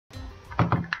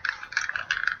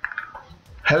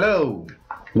Hello,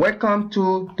 welcome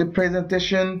to the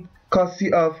presentation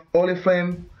courtesy of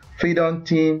Oriflame Freedom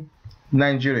Team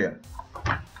Nigeria.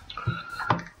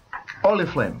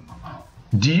 Oriflame.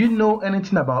 Do you know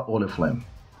anything about Oriflame?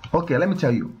 Okay, let me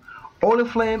tell you.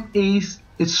 Oriflame is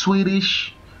a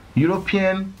Swedish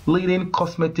European leading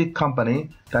cosmetic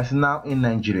company that's now in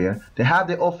Nigeria. They have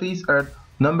the office at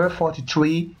number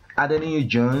 43 Avenue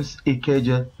Jones,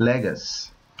 Ikeja,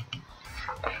 Lagos.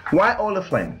 Why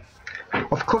Oriflame?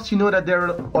 Of course, you know that there are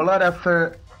a lot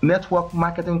of network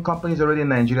marketing companies already in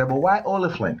Nigeria, but why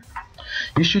Oriflame?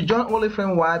 You should join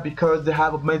Oriflame. Why? Because they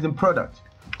have amazing product,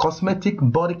 cosmetic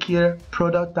body care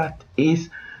product that is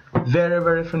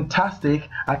very fantastic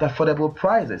at affordable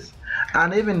prices.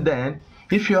 And even then,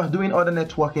 if you are doing other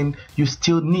networking, you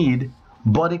still need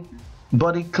body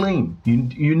clean.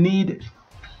 You need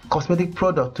cosmetic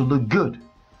product to look good.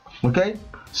 Okay,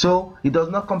 so it does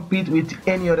not compete with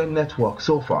any other network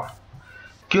so far.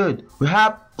 Good. We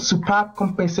have superb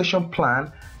compensation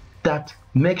plan that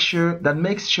makes sure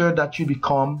that you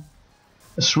become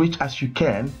as rich as you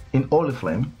can in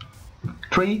Oriflame.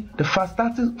 3. The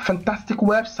fantastic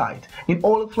website. In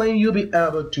Oriflame, you'll be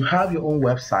able to have your own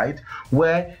website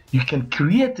where you can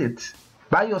create it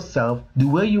by yourself the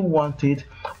way you want it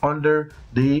under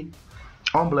the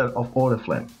umbrella of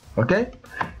Oriflame. Okay.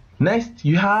 Next,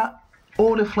 you have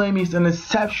Oriflame is an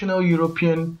exceptional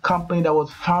European company that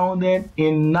was founded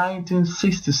in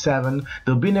 1967.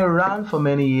 They've been around for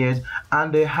many years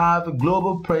and they have a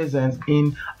global presence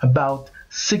in about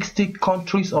 60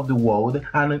 countries of the world,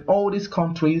 and in all these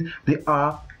countries they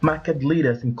are market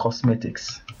leaders in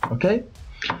cosmetics. Okay,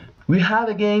 we have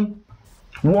again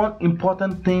one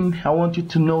important thing I want you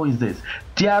to know is this: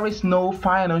 there is no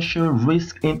financial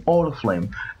risk in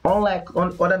Oriflame. Unlike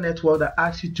on other networks that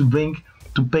ask you to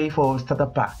pay for a starter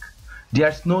pack,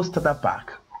 there's no starter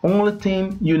pack. Only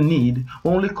thing you need,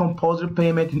 only compulsory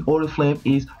payment in Oriflame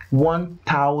is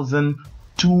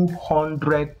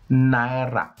 1,200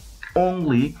 naira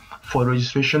only for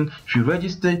registration. If you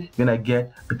register, you're gonna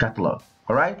get the catalog.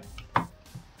 All right,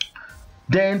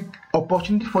 then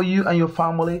opportunity for you and your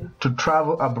family to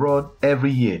travel abroad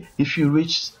every year if you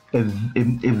reach a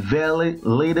very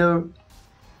later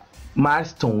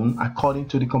milestone according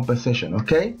to the compensation.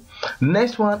 Okay,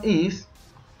 next one is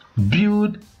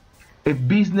build a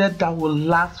business that will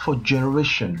last for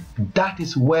generation. That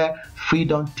is where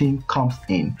Freedom Team comes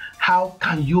in. How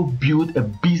can you build a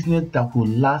business that will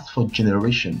last for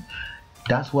generation?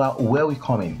 That's where we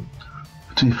come in.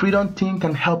 So the Freedom Team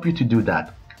can help you to do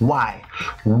that. Why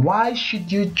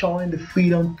should you join the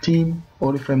Freedom Team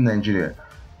Oriflame Nigeria?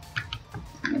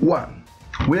 1.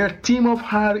 We're a team of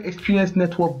highly experienced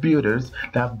network builders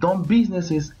that have done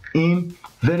businesses in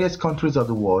various countries of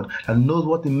the world and knows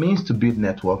what it means to build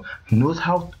network, knows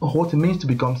what it means to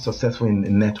become successful in a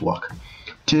network.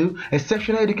 2.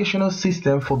 Exceptional educational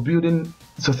system for building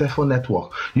successful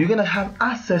network. You're gonna have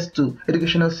access to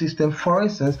educational system. For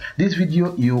instance, this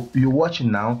video you're watching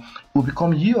now will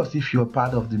become yours if you're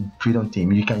part of the Freedom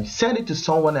Team. You can send it to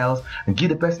someone else and give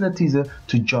the person a teaser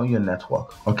to join your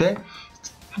network. Okay.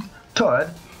 3rd,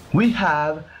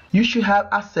 you should have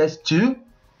access to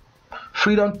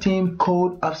Freedom Team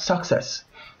Code of Success.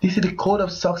 This is the code of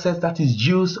success that is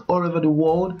used all over the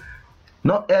world,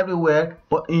 not everywhere,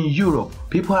 but in Europe.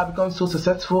 People have become so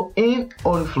successful in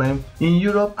Oriflame in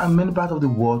Europe and many parts of the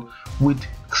world with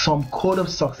some code of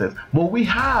success. But we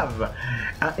have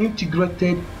an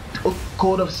integrated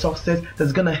code of success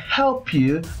that's gonna help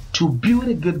you to build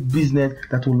a good business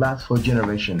that will last for a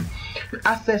generation.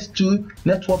 Access to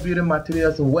network building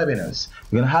materials and webinars.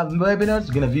 We're gonna have webinars,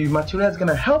 we're gonna view materials,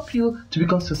 gonna help you to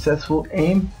become successful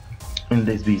in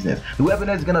this business. The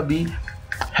webinar is gonna be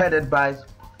headed by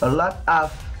a lot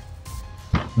of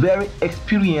very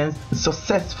experienced,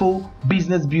 successful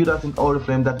business builders in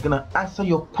Oriflame that's gonna answer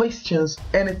your questions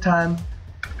anytime,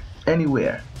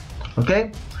 anywhere.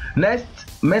 Okay. Next,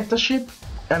 mentorship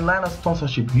and line of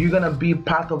sponsorship. You're gonna be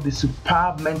part of the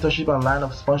superb mentorship and line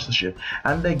of sponsorship.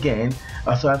 And again,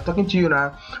 so I'm talking to you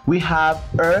now. We have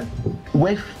a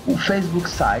Facebook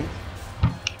site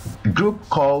group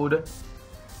called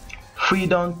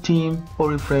Freedom Team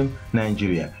Oriflame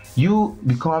Nigeria. You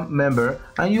become a member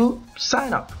and you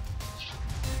sign up.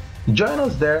 Join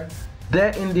us there.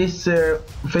 There in this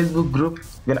Facebook group,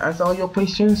 we're gonna answer all your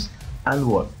questions and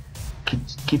what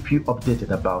keep you updated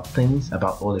about things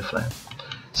about Oriflame.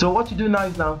 So what you do now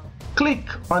is click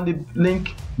on the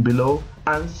link below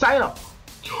and sign up,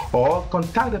 or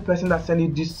contact the person that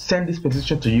send this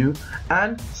petition to you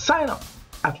and sign up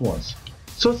at once.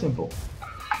 So simple.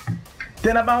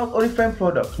 Then about Oriflame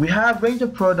products, we have range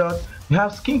of products We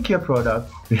have skincare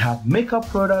product, we have makeup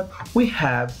product, we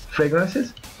have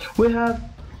fragrances, we have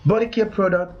body care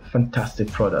product,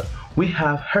 fantastic product, we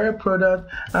have hair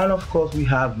product, and of course we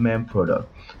have men product.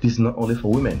 This is not only for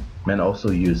women, men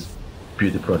also use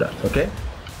beauty products. Okay,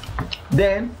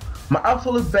 then my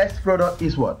absolute best product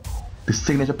is what? The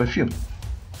signature perfume.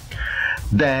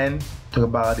 Then talk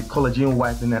about the collagen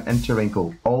whitening and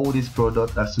anti-wrinkle. All these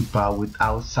products are super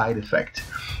without side effect.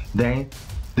 Then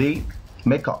the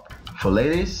makeup for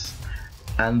ladies,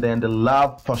 and then the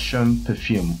Love Potion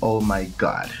perfume. Oh my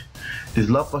god, this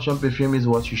Love Potion perfume is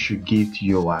what you should give to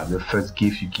your wife. The first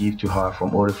gift you give to her from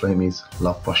Oriflame is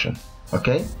Love Potion.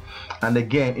 Okay, and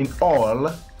again, in all,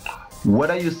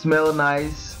 whether you smell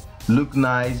nice, look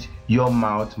nice, your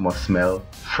mouth must smell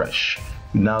fresh.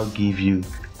 We now give you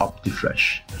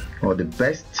Optifresh, or the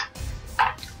best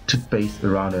toothpaste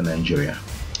around in Nigeria.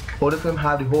 Oriflame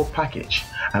have the whole package,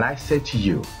 and I say to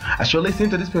you, as you're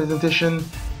listening to this presentation,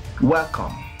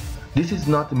 welcome. This is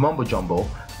not mumbo jumbo,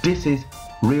 this is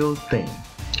real thing.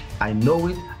 I know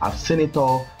it, I've seen it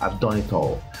all, I've done it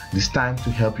all. It's time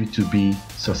to help you to be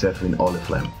successful in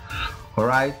Oriflame.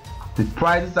 Alright, the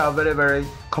prices are very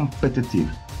competitive,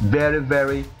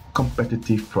 very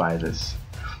competitive prices.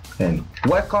 And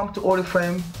welcome to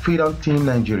Oriflame Freedom Team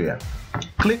Nigeria.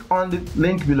 Click on the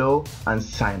link below and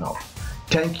sign up.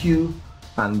 Thank you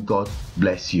and God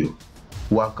bless you.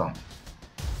 Welcome.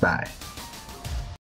 Bye.